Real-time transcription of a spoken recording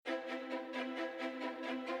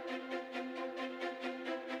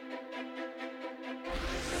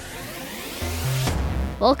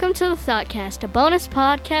Welcome to the Thoughtcast, a bonus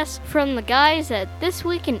podcast from the guys at This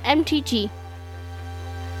Week in MTG.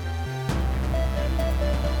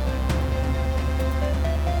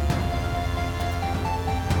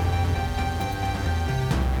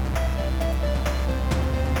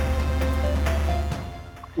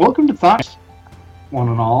 Welcome to Thoughts, one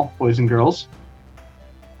and all, boys and girls.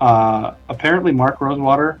 Apparently Mark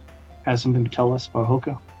Rosewater has something to tell us about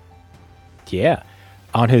Oko. Yeah.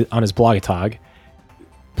 On his blog,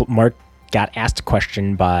 Mark got asked a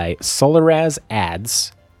question by Solaraz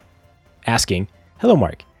Ads asking, "Hello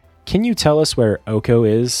Mark, can you tell us where Oko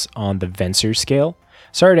is on the Venser scale?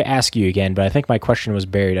 Sorry to ask you again, but I think my question was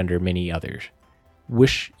buried under many others.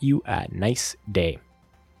 Wish you a nice day."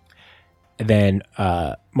 And then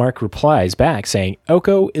Mark replies back saying,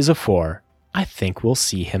 "Oko is a 4. I think we'll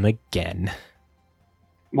see him again."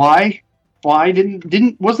 Why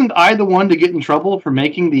wasn't I the one to get in trouble for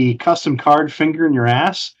making the custom card finger in your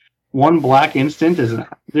ass? 1 black instant as an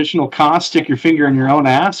additional cost, stick your finger in your own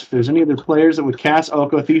ass. If there's any other players that would cast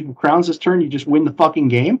Oko Thief of Crowns this turn, you just win the fucking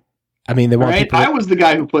game. I mean, I was the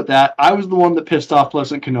guy who put that. I was the one that pissed off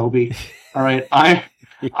Pleasant Kenobi. All right,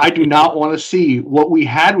 I do not want to see what we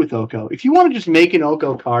had with Oko. If you want to just make an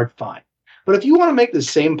Oko card, fine. But if you want to make the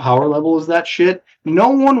same power level as that shit, no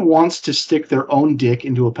one wants to stick their own dick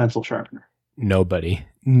into a pencil sharpener. Nobody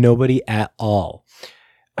at all.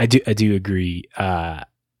 I do agree.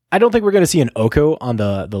 I don't think we're going to see an Oko on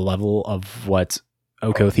the level of what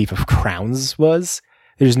Oko Thief of Crowns was.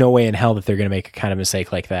 There's no way in hell that they're going to make a kind of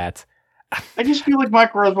mistake like that. I just feel like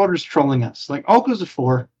Mike Rosewater's trolling us. Like, Oko's a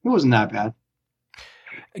 4. It wasn't that bad.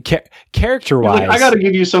 Character-wise, I got to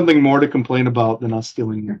give you something more to complain about than us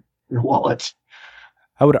stealing your wallet.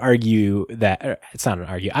 I would argue that it's not an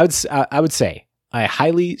argue. I would say I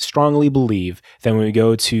highly, strongly believe that when we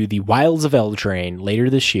go to the Wilds of Eldraine later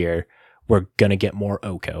this year, we're gonna get more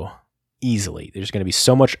Oko easily. There's gonna be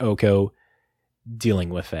so much Oko dealing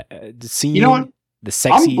with it. You know what? The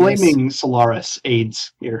sexiness. I'm blaming Solaris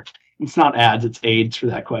AIDS here. It's not ads, it's AIDS for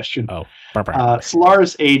that question. Oh,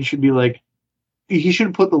 Solaris AIDS should be like, he should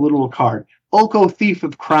have put the little card. Oko Thief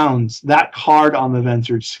of Crowns, that card on the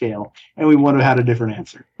Venser scale, and we would have had a different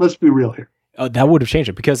answer. Let's be real here. Oh, that would have changed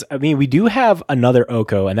it because, I mean, we do have another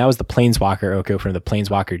Oko, and that was the Planeswalker Oko from the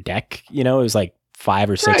Planeswalker deck. You know, it was like 5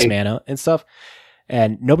 or 6 mana and stuff,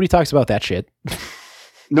 and nobody talks about that shit.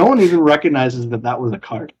 No one even recognizes that was a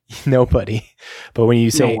card. Nobody. But when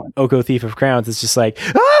you say Oko Thief of Crowns, it's just like,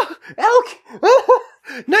 elk!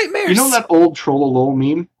 Nightmares! You know that old Trollolol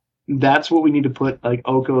meme? That's what we need to put like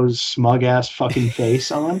Oko's smug ass fucking face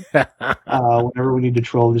on. Whenever we need to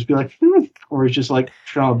troll, just be like, or he's just like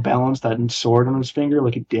trying to balance that sword on his finger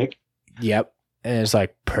like a dick. Yep. And it's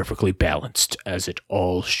like perfectly balanced as it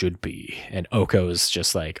all should be. And Oko's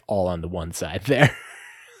just like all on the one side there.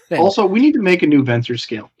 Also, we need to make a new Venser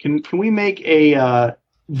scale. Can we make a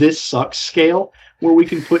this sucks scale where we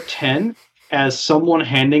can put 10 as someone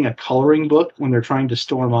handing a coloring book when they're trying to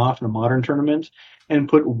storm off in a modern tournament? And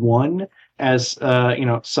put 1 as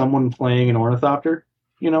someone playing an ornithopter,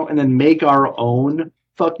 and then make our own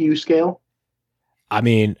fuck you scale. I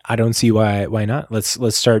mean, I don't see why not.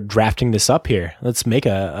 Let's start drafting this up here. Let's make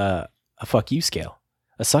a fuck you scale,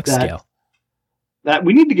 a suck scale. That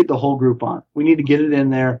we need to get the whole group on. We need to get it in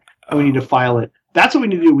there, and we need to file it. That's what we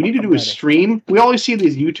need to do. We need to do a stream. We always see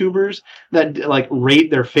these YouTubers that like rate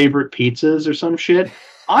their favorite pizzas or some shit.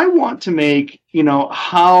 I want to make,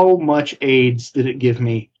 how much AIDS did it give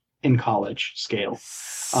me in college scale?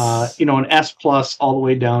 An S plus all the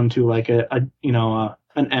way down to like an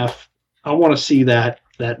F. I want to see that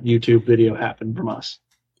YouTube video happen from us.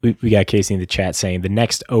 We got Casey in the chat saying the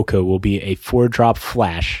next Oko will be a 4-drop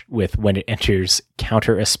flash with when it enters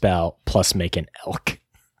counter a spell plus make an elk.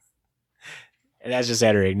 And that's just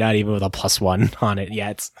entering, not even with a +1 on it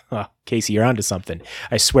yet. Oh, Casey, you're onto something.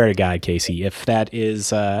 I swear to God, Casey, if that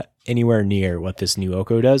is anywhere near what this new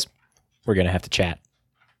Oko does, we're going to have to chat.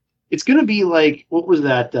 It's going to be like, what was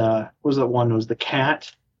that? What was that one? It was the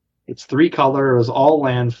cat. It's 3 color. It was all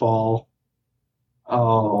landfall.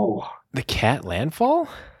 Oh. The cat landfall?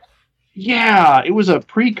 Yeah, it was a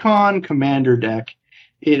pre-con commander deck.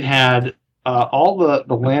 It had all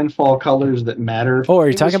the landfall colors that matter. Oh, are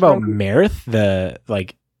you talking about Marith,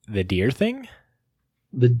 the deer thing?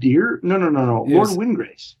 The deer? No. Lord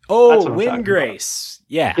Windgrace. Oh, Windgrace.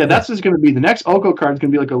 Yeah. Yeah, that's what's going to be. The next Oko card is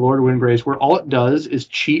going to be like a Lord Windgrace, where all it does is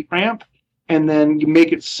cheat ramp, and then you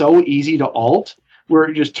make it so easy to alt, where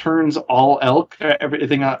it just turns all elk,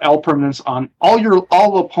 everything, elk permanents on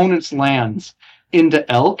all opponents' lands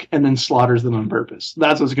into elk, and then slaughters them on purpose.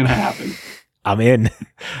 That's what's going to happen. I'm in.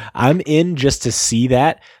 I'm in just to see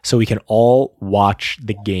that so we can all watch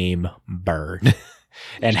the game burn.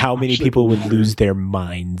 And how many people would lose their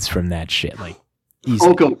minds from that shit? Like, easy.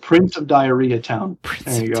 Oko, Prince of Diarrhea Town.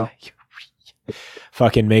 There you go.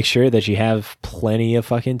 Fucking make sure that you have plenty of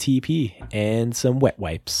fucking TP and some wet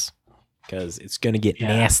wipes. Because it's going to get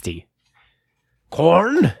nasty.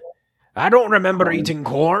 Corn? I don't remember eating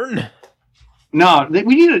corn. No, we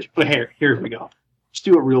need a... Here we go. Let's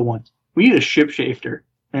do a real one. We need a ship shifter.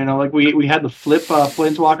 You know, like we had the flip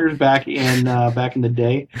planeswalkers back in the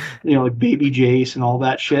day. You know, like Baby Jace and all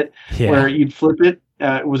that shit. Yeah. Where you'd flip it.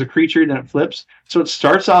 It was a creature, then it flips. So it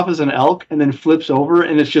starts off as an elk and then flips over,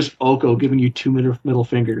 and it's just Oko giving you 2 middle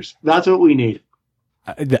fingers. That's what we need.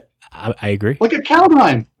 I agree. Like a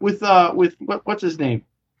Kaldheim with what's his name?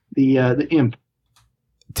 The imp.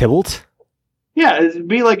 Tybalt? Yeah, it'd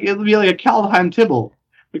be like a Kaldheim Tybalt,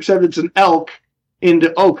 except it's an elk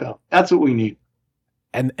into Oko. That's what we need.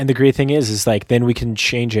 And the great thing is like then we can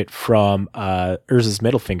change it from Urza's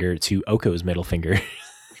middle finger to Oko's middle finger.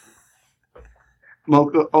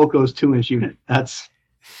 Oko's 2-inch unit. That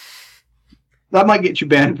might get you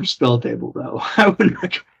banned from Spell Table, though. I wouldn't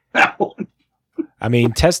recommend that one. I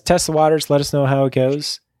mean, test the waters. Let us know how it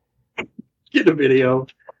goes. Get a video.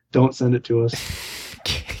 Don't send it to us.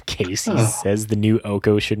 Casey says the new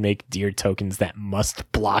Oko should make deer tokens that must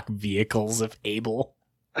block vehicles if able.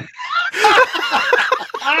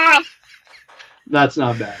 That's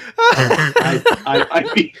not bad.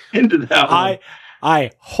 I'd be into that one.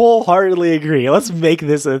 I wholeheartedly agree. Let's make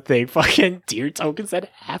this a thing. Fucking deer tokens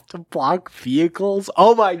that have to block vehicles.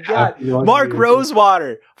 Oh my god. Mark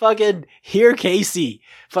Rosewater. Fucking here, Casey.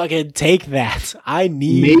 Fucking take that. I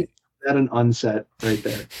need make that an unset right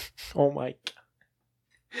there. Oh my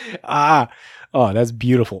god. Oh, that's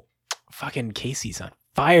beautiful. Fucking Casey's on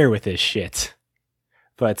fire with this shit.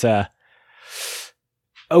 But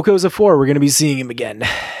Oko's a 4. We're gonna be seeing him again.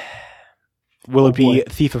 Will it be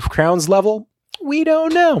Thief of Crowns level? We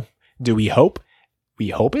don't know. Do we hope? We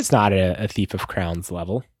hope it's not a Thief of Crowns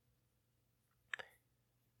level.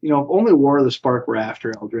 You know, if only War of the Spark were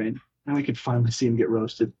after Eldraine, then we could finally see him get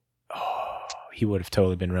roasted. Oh, he would have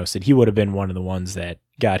totally been roasted. He would have been one of the ones that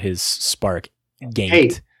got his spark ganked. Hey,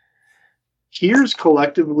 here's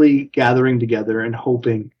collectively gathering together and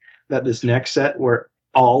hoping that this next set where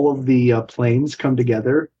all of the planes come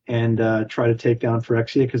together and try to take down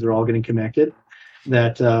Phyrexia because they're all getting connected,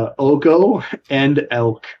 that Oko and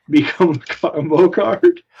Elk become a combo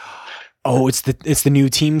card. Oh, it's the new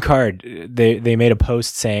team card. They made a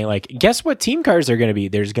post saying, like, guess what team cards are going to be?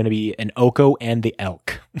 There's going to be an Oko and the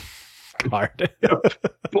Elk card.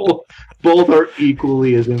 Both are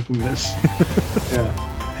equally as infamous.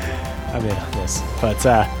 Yeah, I'm in on this. But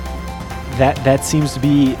that seems to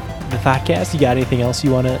be the Thoughtcast. You got anything else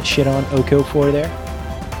you want to shit on Oko for there?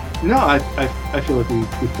 No, I feel like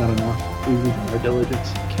we've done enough. We've done our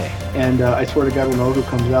diligence. Okay. And I swear to God, when Oko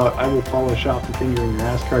comes out, I will polish off the finger in your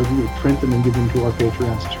ass cards. We will print them and give them to our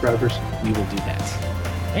Patreon subscribers. We will do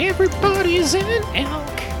that. Everybody's an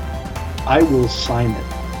elk. I will sign it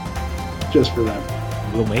just for them.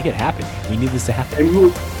 We'll make it happen. We need this to happen. And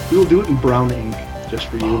we will do it in brown ink just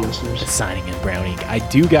for you listeners. Signing in brown ink. I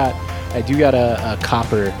do got a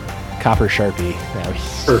copper Sharpie now.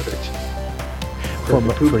 Perfect. For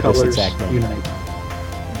this exact moment. Unite.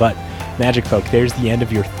 But Magic Folk, there's the end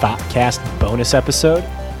of your Thoughtcast bonus episode.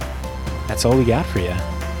 That's all we got for you.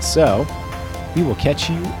 So, we will catch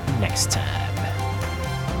you next time.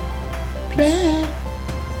 Peace.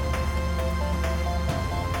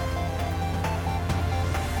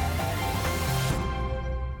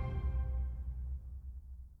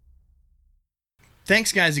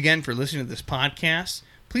 Thanks, guys, again for listening to this podcast.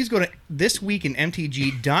 Please go to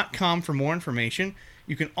thisweekinmtg.com for more information.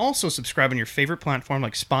 You can also subscribe on your favorite platform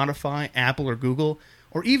like Spotify, Apple, or Google,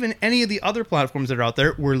 or even any of the other platforms that are out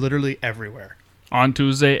there. We're literally everywhere. On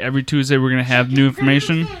Tuesday, every Tuesday, we're going to have new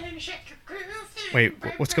information. Wait,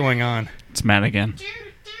 what's going on? It's Matt again.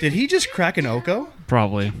 Did he just crack an Oko?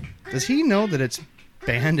 Probably. Does he know that it's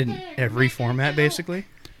banned in every format, basically?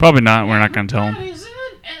 Probably not. We're not going to tell him.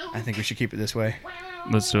 I think we should keep it this way.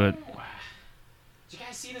 Let's do it. Did you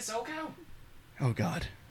guys see this Oko? Oh, God.